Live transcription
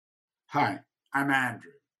Hi, I'm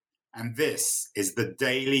Andrew, and this is the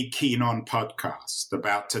Daily Keen On podcast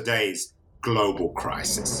about today's global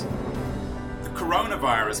crisis. The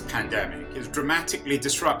coronavirus pandemic is dramatically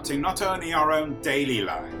disrupting not only our own daily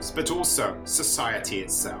lives, but also society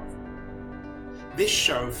itself. This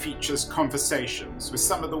show features conversations with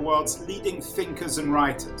some of the world's leading thinkers and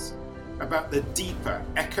writers about the deeper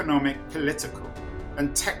economic, political,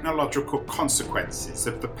 and technological consequences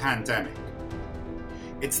of the pandemic.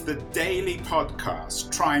 It's the daily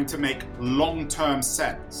podcast trying to make long-term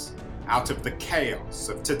sense out of the chaos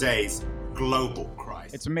of today's global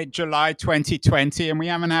crisis. It's mid-July 2020, and we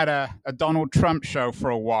haven't had a Donald Trump show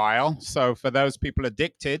for a while. So for those people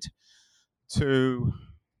addicted to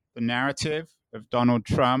the narrative of Donald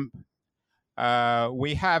Trump,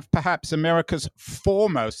 we have perhaps America's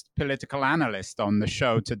foremost political analyst on the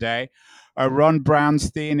show today. Ron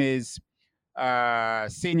Brownstein is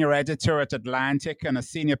senior editor at Atlantic and a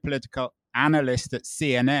senior political analyst at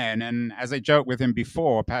CNN. And as I joked with him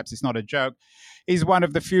before, perhaps it's not a joke, he's one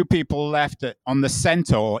of the few people left on the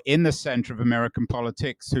center or in the center of American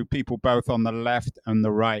politics who people both on the left and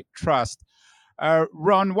the right trust.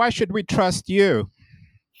 Ron, why should we trust you?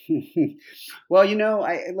 Well,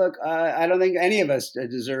 I don't think any of us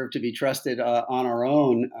deserve to be trusted on our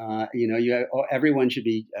own. Everyone should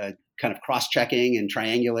be kind of cross-checking and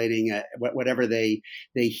triangulating whatever they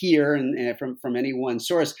hear and from any one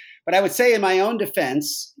source. But I would say, in my own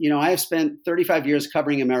defense, I have spent 35 years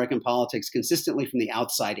covering American politics consistently from the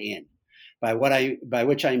outside in. By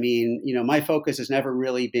which I mean, my focus has never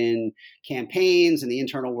really been campaigns and the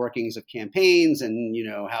internal workings of campaigns and,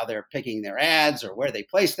 how they're picking their ads or where they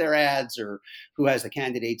place their ads or who has the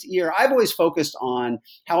candidate's ear. I've always focused on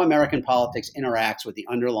how American politics interacts with the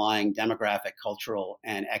underlying demographic, cultural,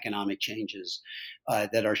 and economic changes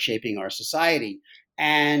that are shaping our society.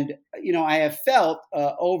 And, I have felt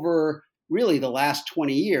over really the last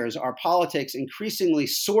 20 years, our politics increasingly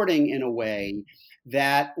sorting in a way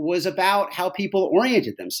that was about how people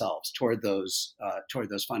oriented themselves toward those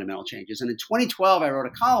fundamental changes. And in 2012, I wrote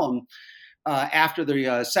a column after the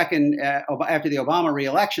Obama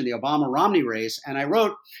reelection, the Obama-Romney race, and I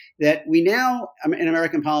wrote that we now in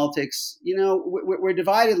American politics, we're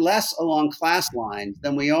divided less along class lines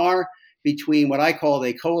than we are between what I call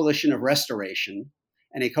a coalition of restoration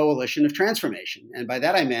and a coalition of transformation. And by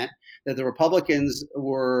that I meant that the Republicans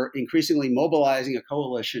were increasingly mobilizing a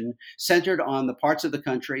coalition centered on the parts of the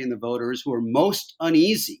country and the voters who are most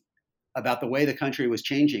uneasy about the way the country was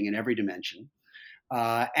changing in every dimension.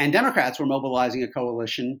 And Democrats were mobilizing a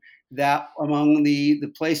coalition that among the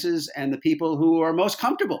places and the people who are most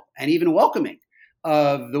comfortable and even welcoming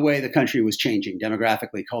of the way the country was changing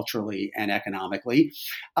demographically, culturally, and economically.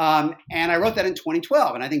 And I wrote that in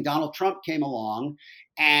 2012. And I think Donald Trump came along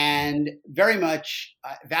and very much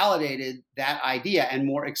validated that idea and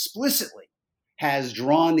more explicitly has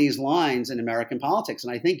drawn these lines in American politics.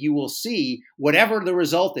 And I think you will see whatever the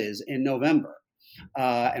result is in November.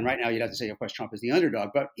 And right now you'd have to say, of course, Trump is the underdog.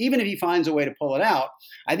 But even if he finds a way to pull it out,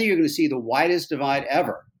 I think you're going to see the widest divide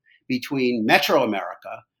ever between Metro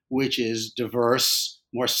America, which is diverse,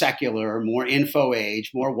 more secular, more info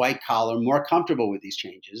age, more white collar, more comfortable with these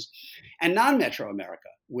changes, and non-Metro America,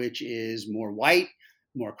 which is more white,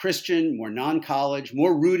 more Christian, more non-college,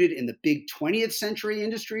 more rooted in the big 20th century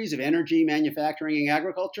industries of energy, manufacturing, and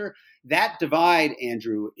agriculture. That divide,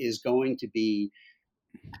 Andrew, is going to be,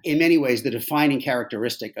 in many ways, the defining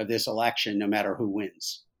characteristic of this election, no matter who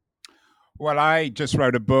wins. Well, I just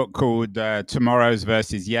wrote a book called Tomorrow's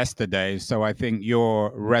versus Yesterday's. So I think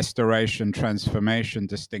your restoration transformation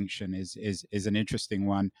distinction is an interesting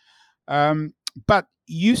one. But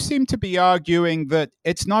you seem to be arguing that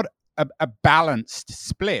it's not a balanced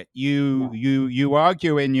split. You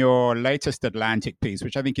argue in your latest Atlantic piece,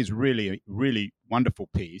 which I think is really, really wonderful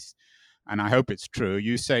piece, and I hope it's true.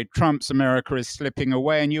 You say Trump's America is slipping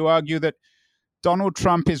away, and you argue that Donald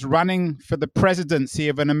Trump is running for the presidency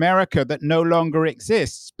of an America that no longer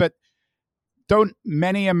exists. But don't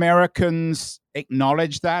many Americans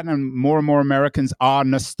acknowledge that? And more Americans are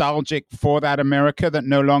nostalgic for that America that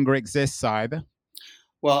no longer exists either?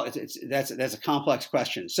 Well, that's a complex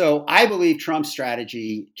question. So I believe Trump's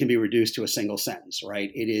strategy can be reduced to a single sentence,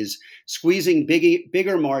 right? It is squeezing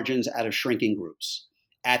bigger margins out of shrinking groups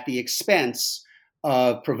at the expense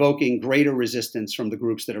of provoking greater resistance from the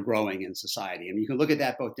groups that are growing in society. And you can look at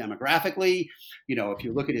that both demographically, if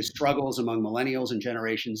you look at his struggles among millennials and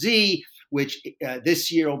Generation Z, which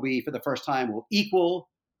this year will be, for the first time, will equal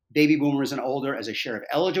baby boomers and older as a share of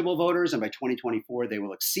eligible voters, and by 2024 they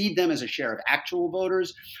will exceed them as a share of actual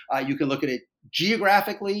voters. You can look at it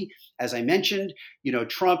geographically. As I mentioned,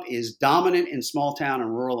 Trump is dominant in small town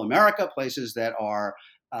and rural America, places that are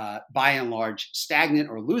by and large stagnant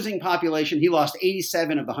or losing population. He lost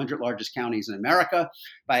 87 of the 100 largest counties in America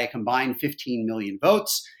by a combined 15 million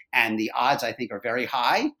votes. And the odds, I think, are very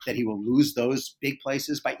high that he will lose those big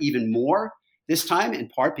places by even more this time, in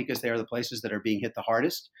part because they are the places that are being hit the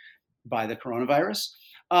hardest by the coronavirus.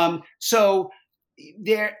 So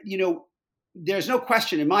there's no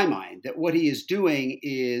question in my mind that what he is doing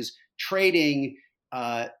is trading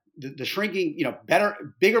the shrinking,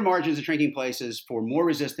 bigger margins of shrinking places for more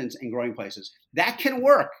resistance in growing places. That can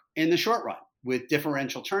work in the short run with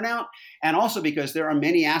differential turnout, and also because there are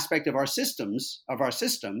many aspects of our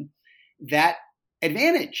system that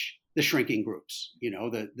advantage the shrinking groups.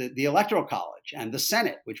 The Electoral College and the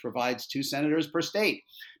Senate, which provides 2 senators per state,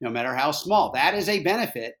 no matter how small. That is a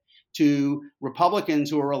benefit to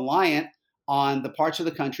Republicans who are reliant on the parts of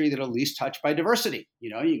the country that are least touched by diversity.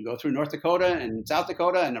 You can go through North Dakota and South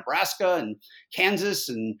Dakota and Nebraska and Kansas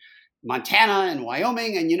and Montana and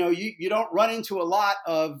Wyoming, and you don't run into a lot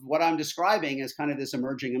of what I'm describing as kind of this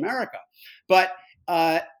emerging America. But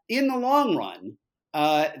in the long run,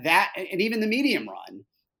 that, and even the medium run,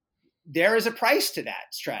 there is a price to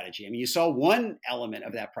that strategy. I mean, you saw one element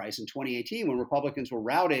of that price in 2018 when Republicans were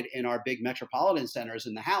routed in our big metropolitan centers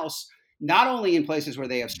in the House, not only in places where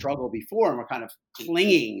they have struggled before and were kind of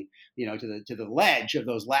clinging, to the ledge of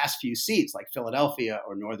those last few seats, like Philadelphia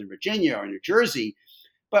or Northern Virginia or New Jersey,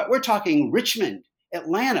 but we're talking Richmond,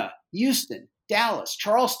 Atlanta, Houston, Dallas,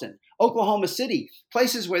 Charleston, Oklahoma City,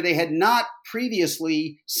 places where they had not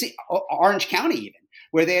previously seen, Orange County even,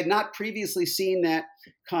 where they had not previously seen that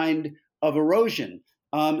kind of erosion.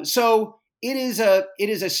 So it is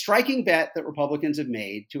a striking bet that Republicans have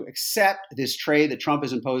made to accept this trade that Trump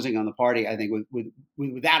is imposing on the party, I think,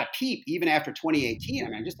 without a peep, even after 2018. I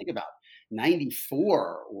mean, just think about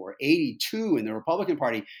 94 or 82 in the Republican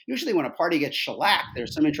Party. Usually when a party gets shellacked,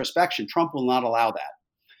 there's some introspection. Trump will not allow that.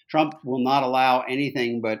 Trump will not allow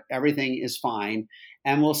anything but everything is fine.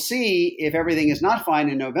 And we'll see if everything is not fine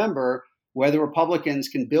in November, whether Republicans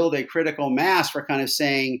can build a critical mass for kind of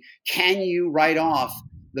saying, can you write off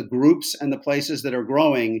the groups and the places that are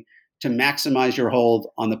growing to maximize your hold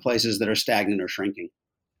on the places that are stagnant or shrinking?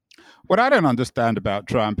 What I don't understand about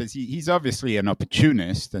Trump is he's obviously an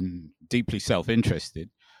opportunist and deeply self-interested.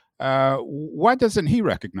 Why doesn't he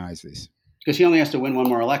recognize this? Because he only has to win one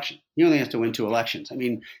more election. He only has to win 2 elections. I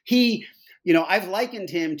mean, I've likened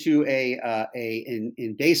him to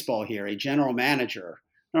in baseball here, a general manager.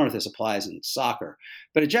 I don't know if this applies in soccer,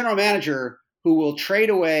 but a general manager who will trade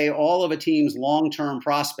away all of a team's long-term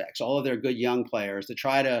prospects, all of their good young players, to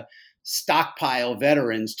try to stockpile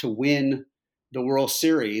veterans to win the World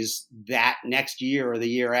Series that next year or the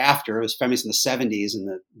year after. It was famous in the 70s, and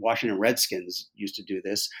the Washington Redskins used to do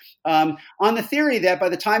this, on the theory that by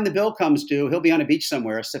the time the bill comes due, he'll be on a beach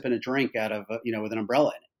somewhere sipping a drink out of, with an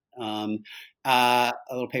umbrella in it, a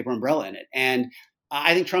little paper umbrella in it. And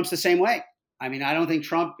I think Trump's the same way. I mean, I don't think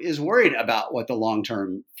Trump is worried about what the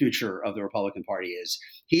long-term future of the Republican Party is.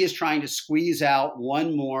 He is trying to squeeze out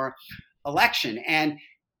one more election. And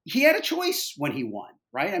he had a choice when he won,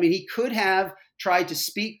 right? I mean, he could have tried to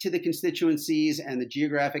speak to the constituencies and the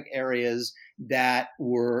geographic areas that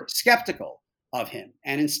were skeptical of him.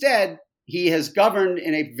 And instead, he has governed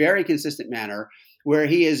in a very consistent manner where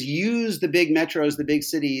he has used the big metros, the big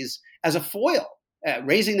cities, as a foil,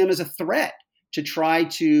 raising them as a threat to try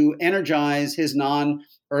to energize his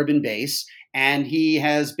non-urban base. And he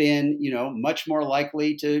has been, much more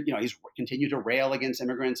likely to, he's continued to rail against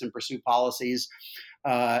immigrants and pursue policies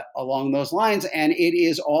along those lines. And it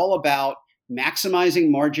is all about maximizing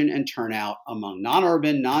margin and turnout among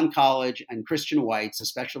non-urban, non-college, and Christian whites,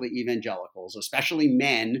 especially evangelicals, especially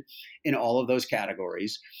men in all of those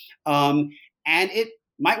categories. And it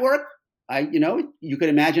might work. You could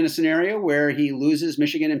imagine a scenario where he loses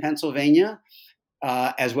Michigan and Pennsylvania,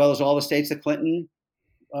 as well as all the states that Clinton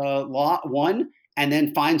won, and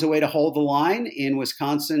then finds a way to hold the line in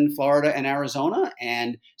Wisconsin, Florida, and Arizona,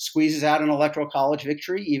 and squeezes out an electoral college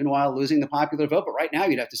victory, even while losing the popular vote. But right now,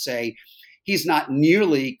 you'd have to say he's not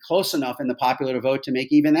nearly close enough in the popular vote to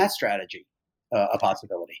make even that strategy a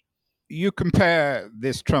possibility. You compare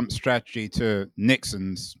this Trump strategy to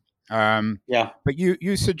Nixon's. But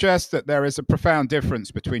you suggest that there is a profound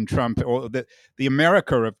difference between Trump, or the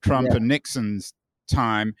America of Trump and Nixon's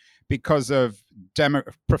time, because of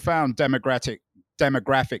profound demographic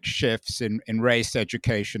demographic shifts in race,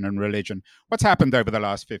 education, and religion. What's happened over the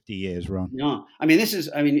last 50 years, Ron? No,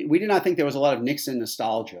 we did not think there was a lot of Nixon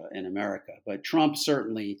nostalgia in America, but Trump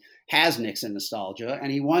certainly has Nixon nostalgia,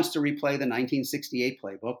 and he wants to replay the 1968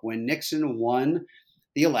 playbook when Nixon won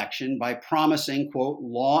the election by promising, quote,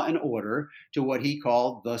 law and order to what he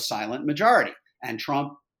called the silent majority. And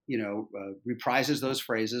Trump, reprises those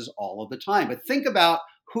phrases all of the time. But think about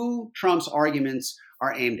who Trump's arguments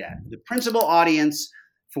are aimed at. The principal audience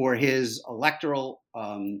for his electoral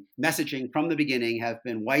messaging from the beginning have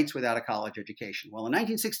been whites without a college education. Well, in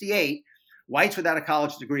 1968, whites without a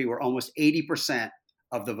college degree were almost 80%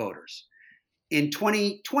 of the voters. In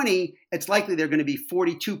 2020, it's likely they're going to be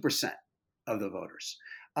 42% of the voters.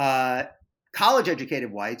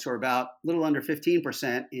 College-educated whites were about a little under 15%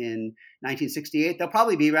 in 1968. They'll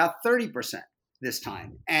probably be about 30% this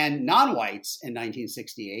time. And non-whites in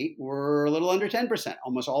 1968 were a little under 10%,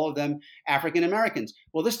 almost all of them African Americans.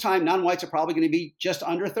 Well, this time, non-whites are probably going to be just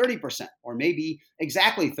under 30%, or maybe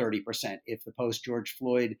exactly 30% if the post-George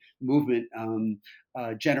Floyd movement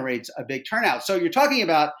generates a big turnout. So you're talking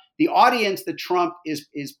about the audience that Trump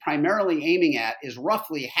is primarily aiming at is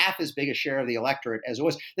roughly half as big a share of the electorate as it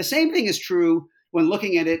was. The same thing is true when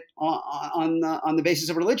looking at it on the basis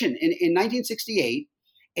of religion. In 1968,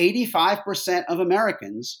 85% of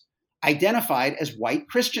Americans identified as white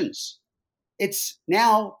Christians. It's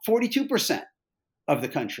now 42% of the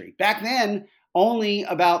country. Back then, only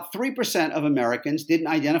about 3% of Americans didn't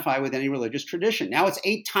identify with any religious tradition. Now it's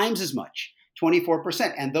 8 times as much,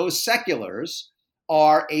 24%. And those seculars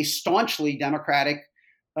are a staunchly Democratic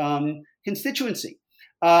constituency.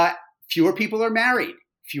 Fewer people are married.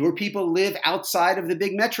 Fewer people live outside of the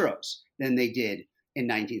big metros than they did in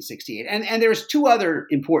 1968. And there's 2 other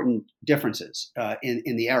important differences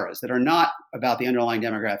in the eras that are not about the underlying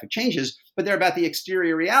demographic changes, but they're about the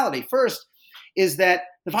exterior reality. First is that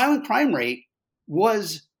the violent crime rate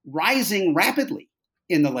was rising rapidly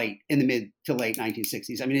in the mid to late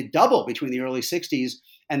 1960s. I mean, it doubled between the early 60s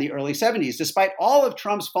and the early 70s, despite all of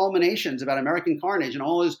Trump's fulminations about American carnage and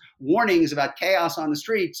all his warnings about chaos on the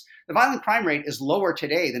streets. The violent crime rate is lower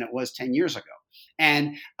today than it was 10 years ago.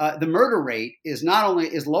 And the murder rate is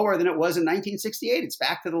lower than it was in 1968. It's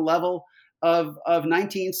back to the level of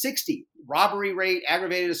 1960. Robbery rate,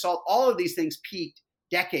 aggravated assault, all of these things peaked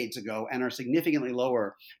decades ago and are significantly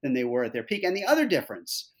lower than they were at their peak. And the other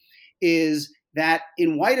difference is that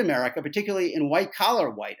in white America, particularly in white-collar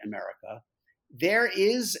white America, there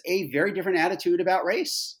is a very different attitude about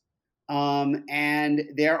race. And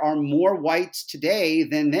there are more whites today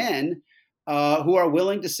than then who are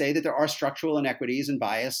willing to say that there are structural inequities and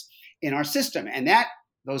bias in our system. And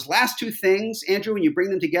those last 2 things, Andrew, when you bring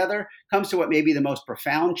them together, comes to what may be the most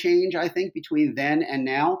profound change, I think, between then and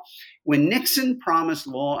now. When Nixon promised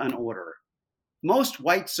law and order, most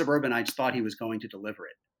white suburbanites thought he was going to deliver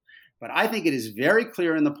it. But I think it is very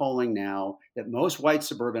clear in the polling now that most white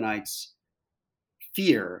suburbanites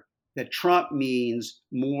fear that Trump means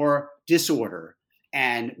more disorder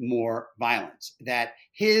and more violence, that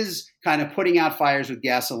his kind of putting out fires with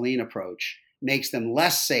gasoline approach makes them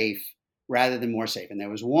less safe rather than more safe. And there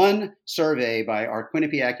was one survey by our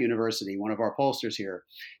Quinnipiac University, one of our pollsters here,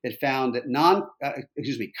 that found that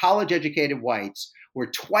college-educated whites were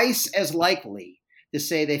twice as likely to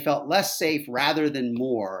say they felt less safe rather than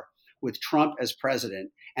more with Trump as president.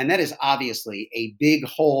 And that is obviously a big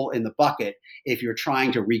hole in the bucket if you're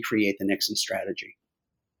trying to recreate the Nixon strategy.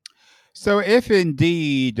 So if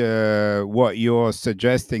indeed what you're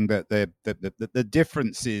suggesting that the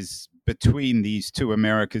differences between these 2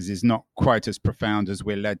 Americas is not quite as profound as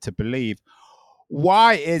we're led to believe,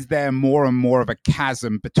 why is there more and more of a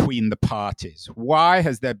chasm between the parties? Why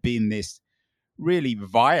has there been this really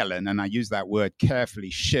violent, and I use that word carefully,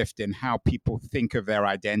 shift in how people think of their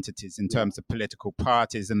identities in terms of political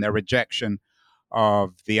parties and their rejection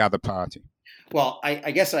of the other party? Well,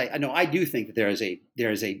 I guess I do think that there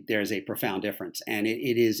is a profound difference, and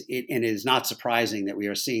it is not surprising that we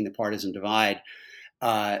are seeing the partisan divide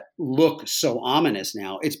look so ominous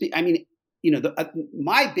now.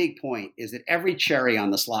 My big point is that every cherry on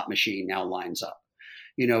the slot machine now lines up.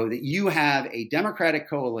 That you have a Democratic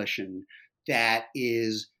coalition that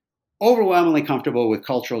is overwhelmingly comfortable with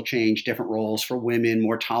cultural change, different roles for women,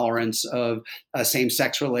 more tolerance of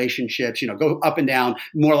same-sex relationships, go up and down,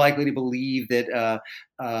 more likely to believe that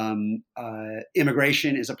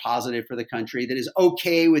immigration is a positive for the country, that is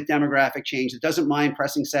okay with demographic change, that doesn't mind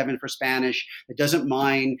pressing 7 for Spanish, that doesn't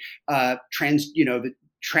mind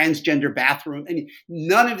transgender bathroom. I mean,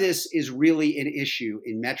 none of this is really an issue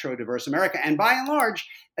in metro diverse America. And by and large,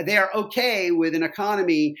 they are okay with an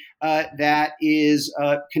economy that is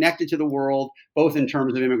connected to the world, both in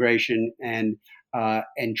terms of immigration and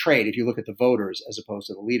trade, if you look at the voters as opposed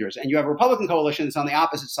to the leaders. And you have a Republican coalition that's on the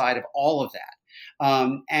opposite side of all of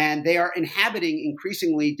that. And they are inhabiting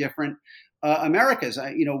increasingly different Americas.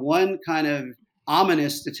 One kind of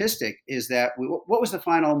ominous statistic is that what was the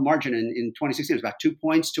final margin in 2016? It was about 2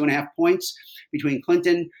 points, 2.5 points between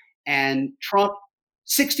Clinton and Trump.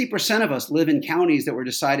 60% of us live in counties that were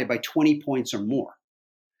decided by 20 points or more.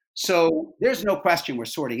 So there's no question we're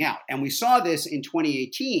sorting out. And we saw this in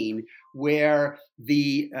 2018, where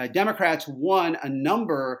the Democrats won a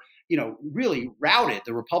number, really routed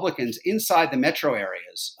the Republicans inside the metro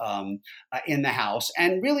areas in the House,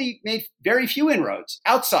 and really made very few inroads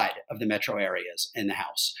outside of the metro areas in the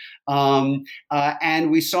House.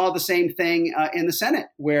 And we saw the same thing in the Senate,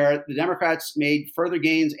 where the Democrats made further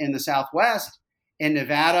gains in the Southwest, in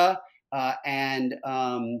Nevada and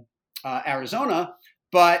Arizona,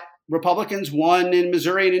 but Republicans won in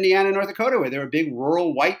Missouri and Indiana and North Dakota, where there were big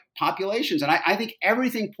rural white populations. And I think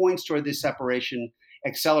everything points toward this separation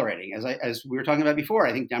accelerating. As we were talking about before,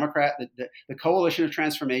 I think the coalition of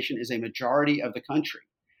transformation is a majority of the country.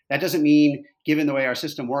 That doesn't mean, given the way our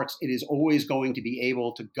system works, it is always going to be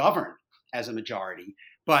able to govern as a majority.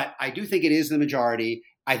 But I do think it is the majority.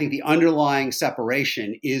 I think the underlying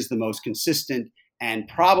separation is the most consistent and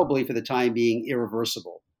probably, for the time being,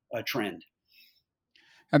 irreversible trend.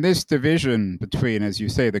 And this division between, as you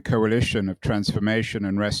say, the coalition of transformation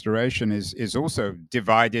and restoration is also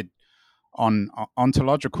divided on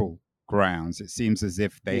ontological grounds. It seems as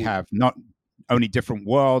if they have not only different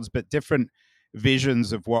worlds, but different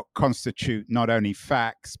visions of what constitute not only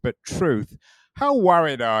facts, but truth. How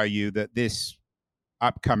worried are you that this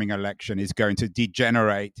upcoming election is going to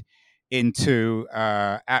degenerate into,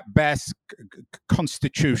 at best, a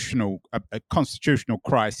constitutional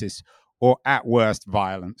crisis, or at worst,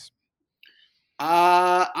 violence?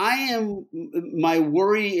 My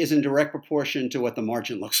worry is in direct proportion to what the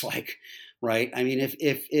margin looks like, right? I mean, if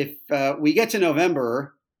we get to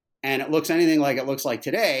November and it looks anything like it looks like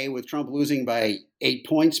today, with Trump losing by 8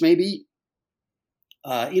 points, maybe,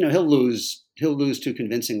 he'll lose too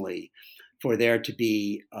convincingly for there to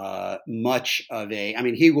be much of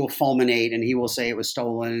he will fulminate and he will say it was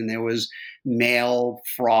stolen and there was mail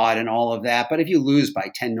fraud and all of that. But if you lose by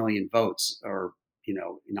 10 million votes or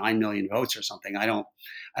 9 million votes or something, I don't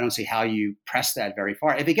see how you press that very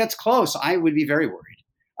far. If it gets close, I would be very worried.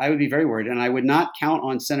 And I would not count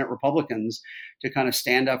on Senate Republicans to kind of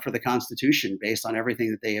stand up for the Constitution based on everything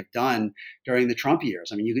that they have done during the Trump years.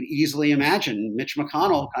 I mean, you could easily imagine Mitch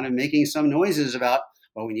McConnell kind of making some noises about,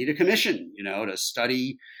 well, we need a commission, to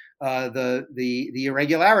study the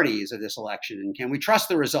irregularities of this election, and can we trust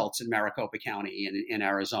the results in Maricopa County and in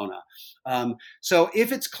Arizona? So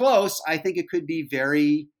if it's close, I think it could be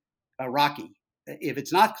very rocky. If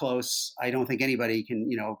it's not close, I don't think anybody can.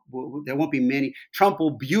 There won't be many. Trump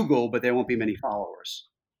will bugle, but there won't be many followers.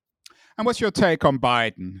 And what's your take on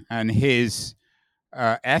Biden and his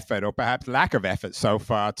effort, or perhaps lack of effort so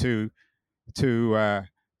far, to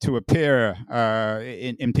appear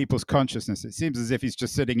in people's consciousness? It seems as if he's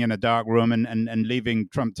just sitting in a dark room and leaving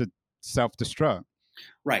Trump to self-destruct.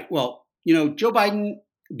 Right. Well, Joe Biden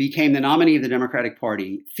became the nominee of the Democratic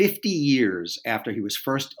Party 50 years after he was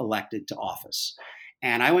first elected to office.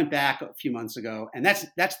 And I went back a few months ago, and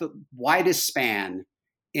that's the widest span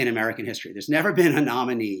in American history. There's never been a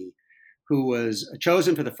nominee who was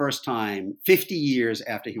chosen for the first time 50 years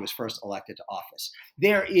after he was first elected to office.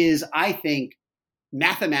 There is, I think,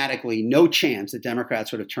 mathematically no chance that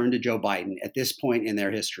Democrats would have turned to Joe Biden at this point in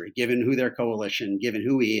their history, given who their coalition, given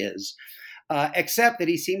who he is, except that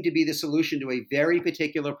he seemed to be the solution to a very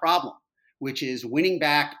particular problem, which is winning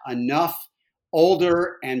back enough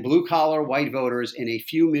older and blue-collar white voters in a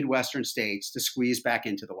few Midwestern states to squeeze back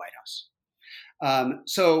into the White House.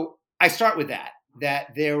 So I start with that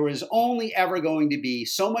there was only ever going to be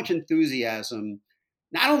so much enthusiasm,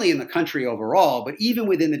 not only in the country overall, but even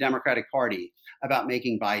within the Democratic Party, about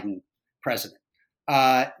making Biden president.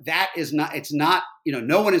 That is not, it's not,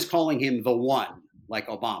 no one is calling him the one like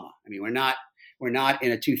Obama. I mean, we're not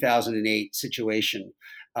in a 2008 situation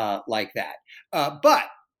like that. But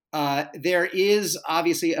there is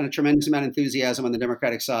obviously a tremendous amount of enthusiasm on the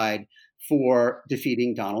Democratic side for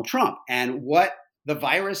defeating Donald Trump. And what the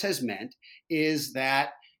virus has meant is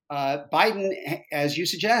that Biden, as you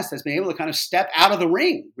suggest, has been able to kind of step out of the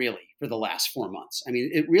ring, really, for the last 4 months. I mean,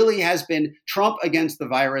 it really has been Trump against the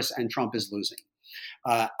virus, and Trump is losing.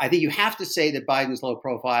 I think you have to say that Biden's low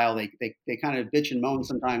profile. They kind of bitch and moan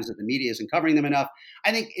sometimes that the media isn't covering them enough.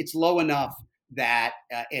 I think it's low enough that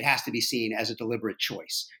it has to be seen as a deliberate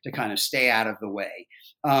choice to kind of stay out of the way.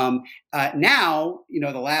 Now,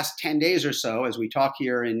 the last 10 days or so, as we talk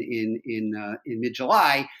here in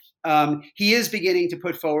mid-July, he is beginning to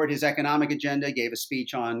put forward his economic agenda, gave a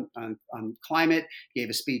speech on climate, gave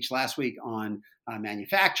a speech last week on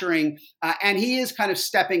manufacturing, and he is kind of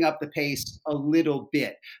stepping up the pace a little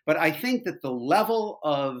bit. But I think that the level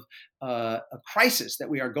of a crisis that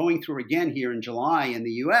we are going through again here in July in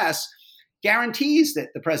the U.S. guarantees that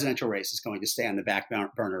the presidential race is going to stay on the back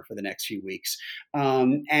burner for the next few weeks.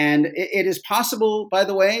 And it is possible, by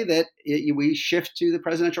the way, that we shift to the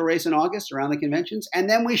presidential race in August around the conventions, and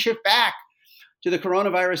then we shift back to the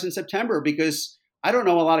coronavirus in September, because I don't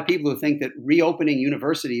know a lot of people who think that reopening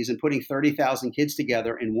universities and putting 30,000 kids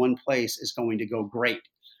together in one place is going to go great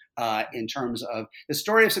in terms of the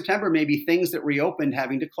story of September, maybe things that reopened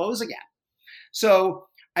having to close again. So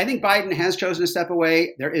I think Biden has chosen to step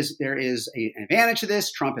away. There is an advantage to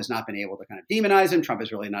this. Trump has not been able to kind of demonize him. Trump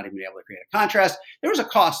has really not even been able to create a contrast. There was a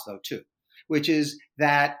cost, though, too, which is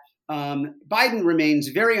that Biden remains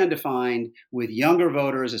very undefined with younger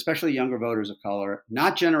voters, especially younger voters of color,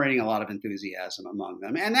 not generating a lot of enthusiasm among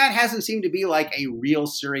them. And that hasn't seemed to be like a real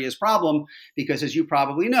serious problem because, as you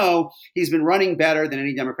probably know, he's been running better than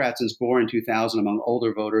any Democrat since Gore in 2000 among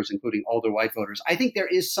older voters, including older white voters. I think there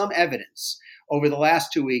is some evidence over the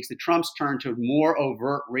last 2 weeks that Trump's turned to more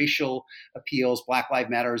overt racial appeals, Black Lives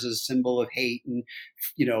Matter as a symbol of hate and,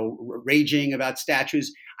 raging about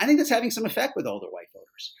statues. I think that's having some effect with older white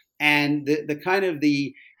voters. And the kind of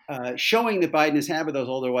the showing that Biden has had with those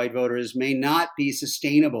older white voters may not be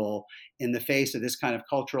sustainable in the face of this kind of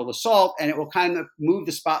cultural assault. And it will kind of move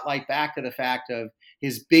the spotlight back to the fact of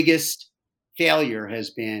his biggest failure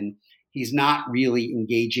has been he's not really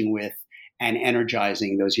engaging with and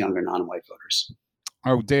energizing those younger non-white voters.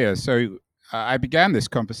 Oh dear. So I began this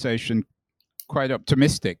conversation quite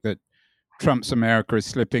optimistic that Trump's America is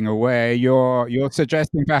slipping away. You're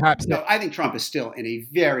suggesting perhaps No, I think Trump is still in a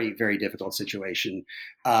very, very difficult situation.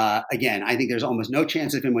 Again, I think there's almost no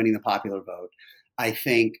chance of him winning the popular vote. I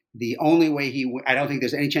think the only way I don't think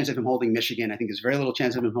there's any chance of him holding Michigan. I think there's very little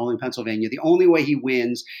chance of him holding Pennsylvania. The only way he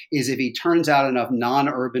wins is if he turns out enough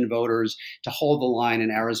non-urban voters to hold the line in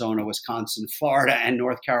Arizona, Wisconsin, Florida, and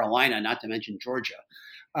North Carolina, not to mention Georgia.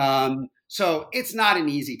 So it's not an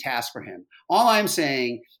easy task for him. All I'm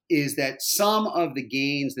saying is that some of the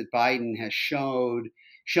gains that Biden has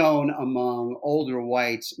shown among older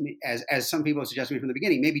whites, as some people have suggested from the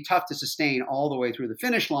beginning, may be tough to sustain all the way through the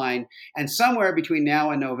finish line. And somewhere between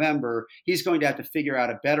now and November, he's going to have to figure out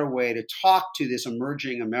a better way to talk to this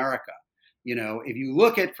emerging America. If you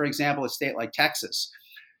look at, for example, a state like Texas,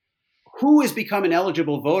 who has become an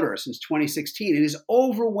eligible voter since 2016? It is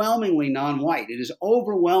overwhelmingly non-white. It is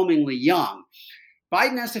overwhelmingly young.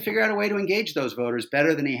 Biden has to figure out a way to engage those voters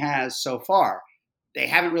better than he has so far. They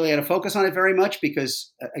haven't really had a focus on it very much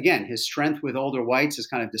because, again, his strength with older whites has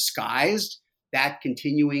kind of disguised that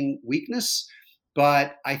continuing weakness.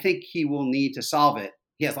 But I think he will need to solve it.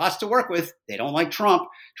 He has lots to work with. They don't like Trump.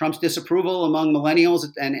 Trump's disapproval among millennials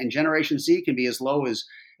and Generation Z can be as low as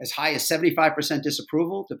high as 75%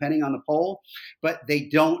 disapproval, depending on the poll. But they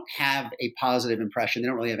don't have a positive impression. They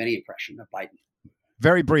don't really have any impression of Biden.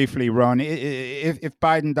 Very briefly, Ron, if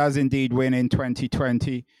Biden does indeed win in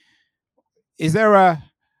 2020, is there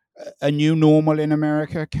a new normal in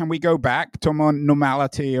America? Can we go back to more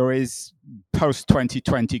normality, or is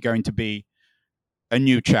post-2020 going to be a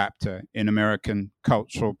new chapter in American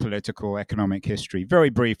cultural, political, economic history? Very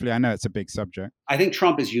briefly, I know it's a big subject. I think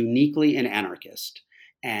Trump is uniquely an anarchist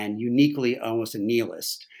and uniquely almost a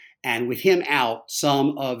nihilist. And with him out,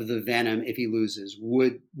 some of the venom, if he loses,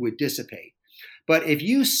 would dissipate. But if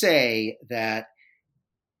you say that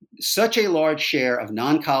such a large share of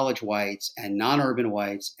non-college whites and non-urban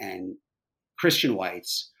whites and Christian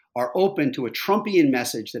whites are open to a Trumpian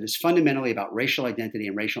message that is fundamentally about racial identity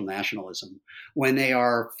and racial nationalism, when they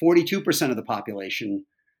are 42% of the population,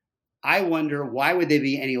 I wonder why would they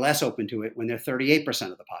be any less open to it when they're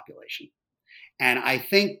 38% of the population? And I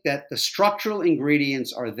think that the structural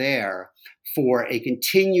ingredients are there for a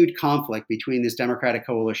continued conflict between this Democratic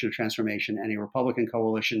coalition of transformation and a Republican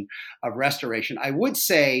coalition of restoration. I would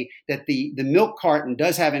say that the milk carton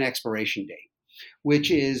does have an expiration date, which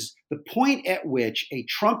is the point at which a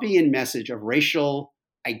Trumpian message of racial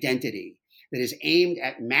identity that is aimed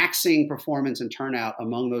at maxing performance and turnout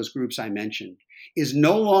among those groups I mentioned is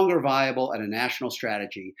no longer viable at a national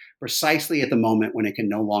strategy, precisely at the moment when it can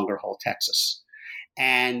no longer hold Texas.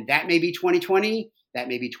 And that may be 2020. That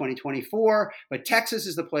may be 2024, but Texas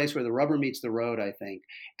is the place where the rubber meets the road, I think.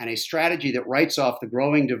 And a strategy that writes off the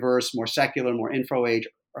growing, diverse, more secular, more info-age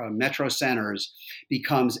metro centers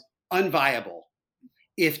becomes unviable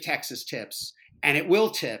if Texas tips. And it will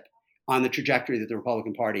tip on the trajectory that the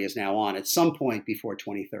Republican Party is now on at some point before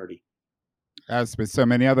 2030. As with so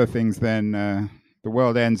many other things, then the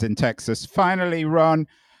world ends in Texas. Finally, Ron,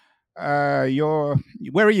 where are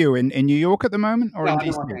you? In New York at the moment, or no, in I'm DC?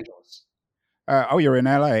 in Los Angeles. You're in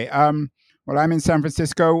LA. Well, I'm in San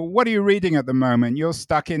Francisco. What are you reading at the moment? You're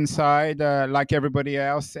stuck inside like everybody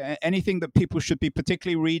else. Anything that people should be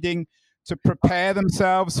particularly reading to prepare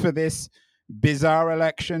themselves for this bizarre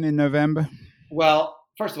election in November? Well,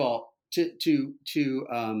 first of all, to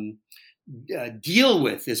deal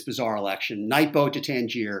with this bizarre election, Night Boat to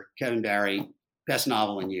Tangier, Kevin Barry, best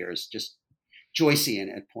novel in years, just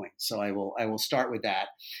Joycean at points. So I will start with that.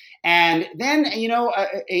 And then,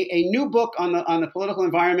 a new book on the political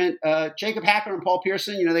environment. Jacob Hacker and Paul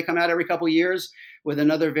Pearson, they come out every couple of years with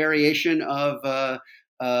another variation of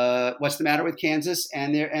What's the Matter with Kansas,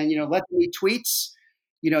 and Let Me Tweets,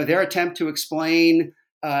 their attempt to explain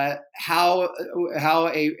how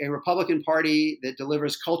a Republican Party that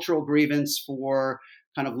delivers cultural grievance for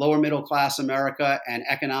kind of lower middle class America and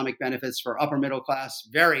economic benefits for upper middle class,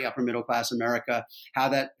 very upper middle class America, how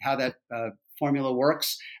that formula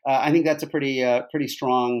works. I think that's a pretty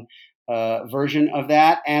strong version of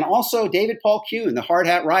that. And also David Paul Kuhn, The Hard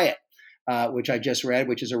Hat Riot, which I just read,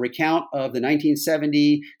 which is a recount of the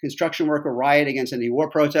 1970 construction worker riot against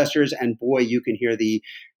anti-war protesters. And boy, you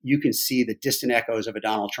can see the distant echoes of a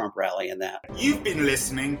Donald Trump rally in that. You've been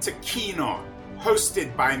listening to Keen On,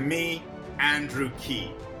 hosted by me, Andrew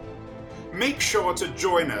Keen. Make sure to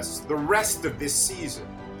join us the rest of this season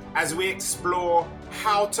as we explore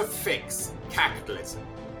how to fix capitalism.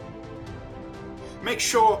 Make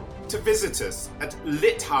sure to visit us at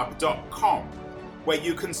lithub.com, where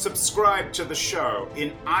you can subscribe to the show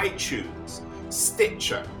in iTunes,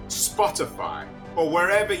 Stitcher, Spotify, or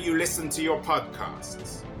wherever you listen to your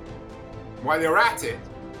podcasts. While you're at it,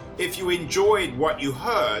 if you enjoyed what you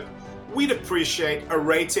heard, we'd appreciate a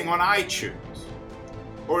rating on iTunes.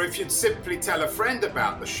 Or if you'd simply tell a friend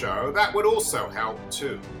about the show, that would also help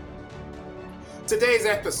too. Today's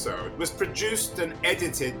episode was produced and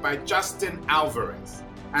edited by Justin Alvarez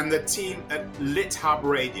and the team at LitHub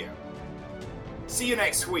Radio. See you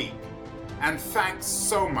next week, and thanks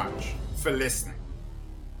so much for listening.